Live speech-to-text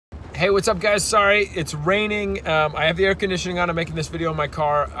Hey, what's up guys? Sorry, it's raining. I have the air conditioning on. I'm making this video in my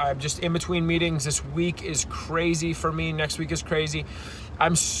car. I'm just in between meetings. This week is crazy for me. Next week is crazy.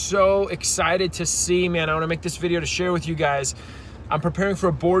 I'm so excited to see, man. I want to make this video to share with you guys. I'm preparing for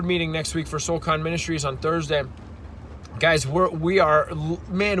a board meeting next week for SoulCon Ministries on Thursday. Guys, we are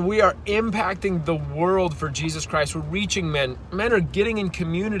impacting the world for Jesus Christ. We're reaching men. Men are getting in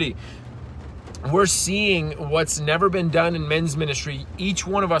community. We're seeing what's never been done in men's ministry. Each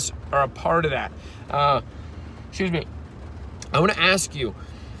one of us are a part of that. Excuse me. I want to ask you,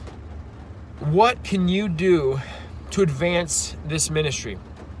 what can you do to advance this ministry?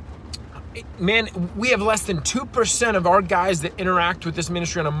 Man, we have less than 2% of our guys that interact with this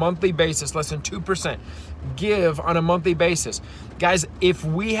ministry on a monthly basis, less than 2% give on a monthly basis. Guys, if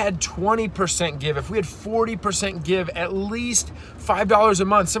we had 20% give, if we had 40% give, at least $5 a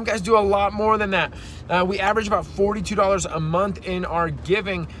month. Some guys do a lot more than that. We average about $42 a month in our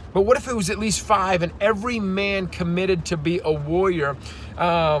giving, but what if it was at least $5 and every man committed to be a warrior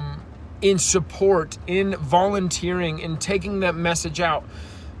in support, in volunteering, in taking that message out?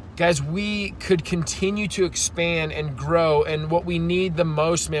 Guys, we could continue to expand and grow, and what we need the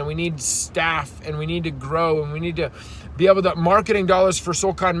most, man, we need staff, and we need to grow, and we need to be able to, marketing dollars for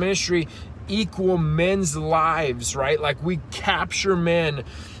SoulCon Ministry equal men's lives, right? Like, we capture men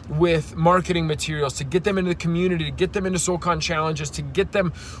with marketing materials to get them into the community, to get them into SoulCon challenges, to get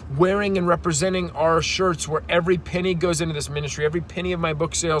them wearing and representing our shirts, where every penny goes into this ministry. Every penny of my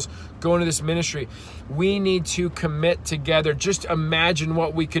book sales go into this ministry. We need to commit together. Just imagine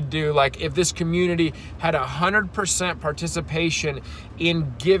what we could do. Like, if this community had 100% participation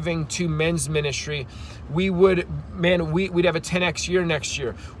in giving to men's ministry, we would, man, we'd have a 10x year next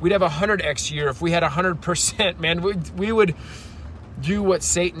year. We'd have a 100x year if we had 100%, man. We would do what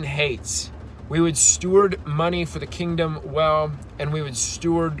Satan hates. We would steward money for the kingdom well, and we would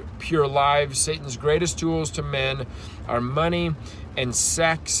steward pure lives. Satan's greatest tools to men are money and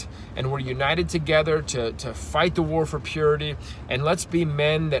sex, and we're united together to fight the war for purity. And let's be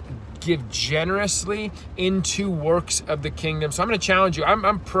men that give generously into works of the kingdom. So I'm going to challenge you.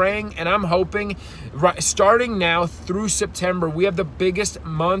 I'm praying and I'm hoping, starting now through September, we have the biggest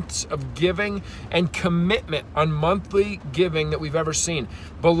months of giving and commitment on monthly giving that we've ever seen.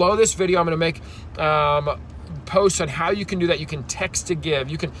 Below this video, I'm going to make posts on how you can do that. You can text to give,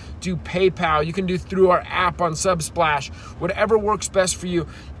 you can do PayPal, you can do through our app on Subsplash, whatever works best for you.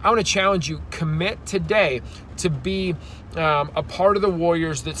 I want to challenge you, commit today to be a part of the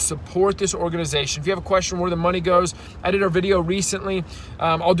warriors that support this organization. If you have a question where the money goes, I did a video recently.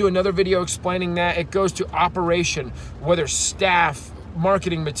 I'll do another video explaining that. It goes to operation, whether staff,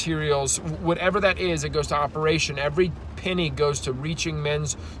 marketing materials, whatever that is, it goes to operation. Every penny goes to reaching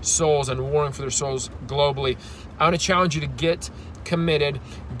men's souls and warring for their souls globally. I want to challenge you to get committed,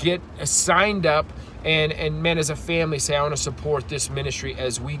 get signed up, and man, as a family, say, I want to support this ministry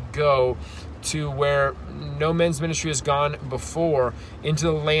as we go to where no men's ministry has gone before, into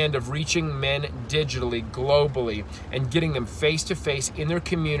the land of reaching men digitally, globally, and getting them face-to-face in their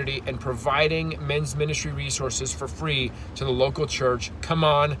community and providing men's ministry resources for free to the local church. Come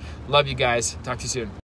on. Love you guys. Talk to you soon.